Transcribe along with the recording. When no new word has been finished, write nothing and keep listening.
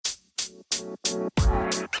Hello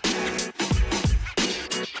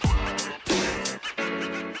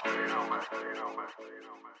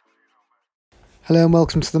and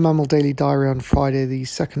welcome to the Mammal Daily Diary on Friday, the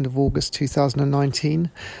 2nd of August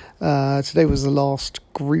 2019. Today was the last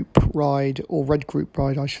group ride, or red group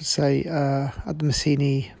ride I should say, at the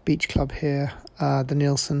Messini Beach Club here, the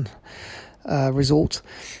Nielsen Resort.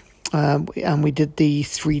 And we did the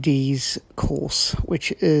 3Ds course,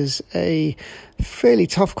 which is a fairly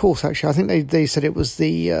tough course actually. I think they said it was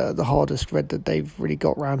the hardest red that they've really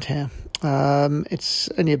got around here. It's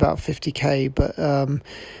only about 50k, but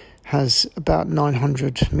has about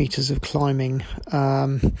 900 meters of climbing,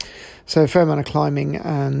 so a fair amount of climbing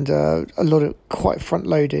and a lot of quite front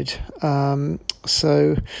loaded, but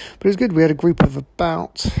it was good. We had a group of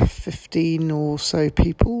about 15 or so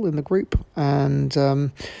people in the group, and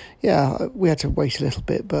we had to wait a little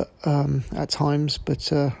bit but at times, but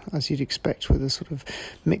as you'd expect with a sort of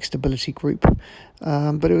mixed ability group,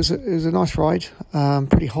 but it was a nice ride,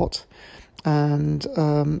 pretty hot, and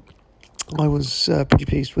I was pretty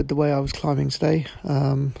pleased with the way I was climbing today.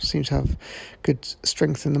 Seemed to have good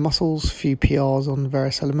strength in the muscles, a few PRs on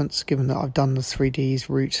various elements, given that I've done the 3Ds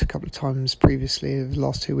route a couple of times previously over the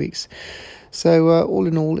last 2 weeks. So all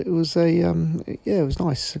in all, it was it was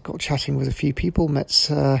nice. I got chatting with a few people, met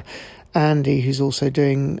Andy, who's also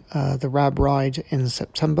doing the RAB ride in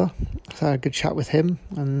September. So I had a good chat with him,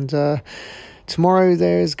 and tomorrow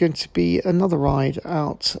there's going to be another ride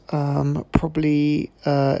out,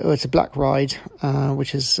 it's a black ride,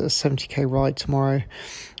 which is a 70k ride tomorrow.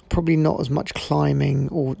 Probably not as much climbing,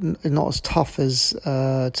 or not as tough as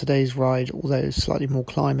today's ride, although slightly more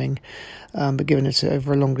climbing, but given it's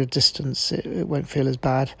over a longer distance, it won't feel as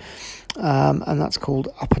bad, and that's called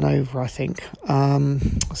Up and Over, I think.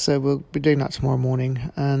 So we'll be doing that tomorrow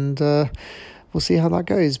morning, and we'll see how that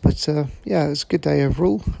goes. But it's a good day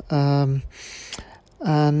overall, and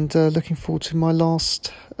looking forward to my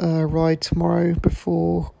last ride tomorrow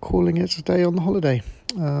before calling it a day on the holiday.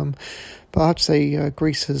 But I have to say,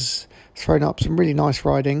 Greece has thrown up some really nice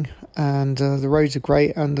riding, and the roads are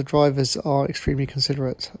great, and the drivers are extremely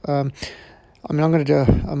considerate. I'm going to do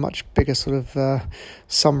a much bigger sort of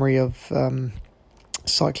summary of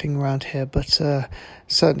cycling around here, but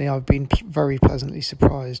certainly I've been very pleasantly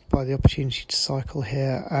surprised by the opportunity to cycle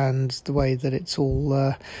here, and the way that it's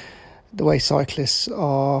all the way cyclists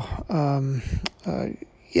are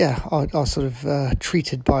sort of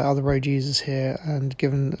treated by other road users here and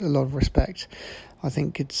given a lot of respect. I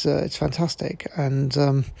think it's fantastic, and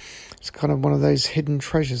it's kind of one of those hidden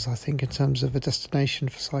treasures, I think, in terms of a destination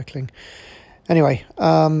for cycling. Anyway,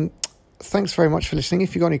 thanks very much for listening.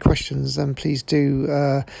 If you've got any questions, then please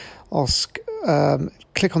do ask.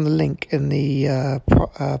 Click on the link in the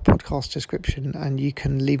podcast description, and you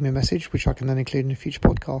can leave me a message, which I can then include in a future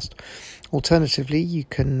podcast. Alternatively, you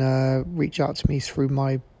can reach out to me through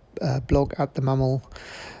my blog at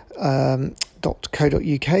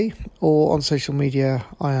themammal.co.uk, or on social media.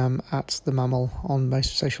 I am at The Mammal on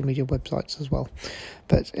most social media websites as well.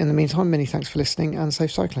 But in the meantime, many thanks for listening, and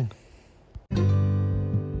safe cycling.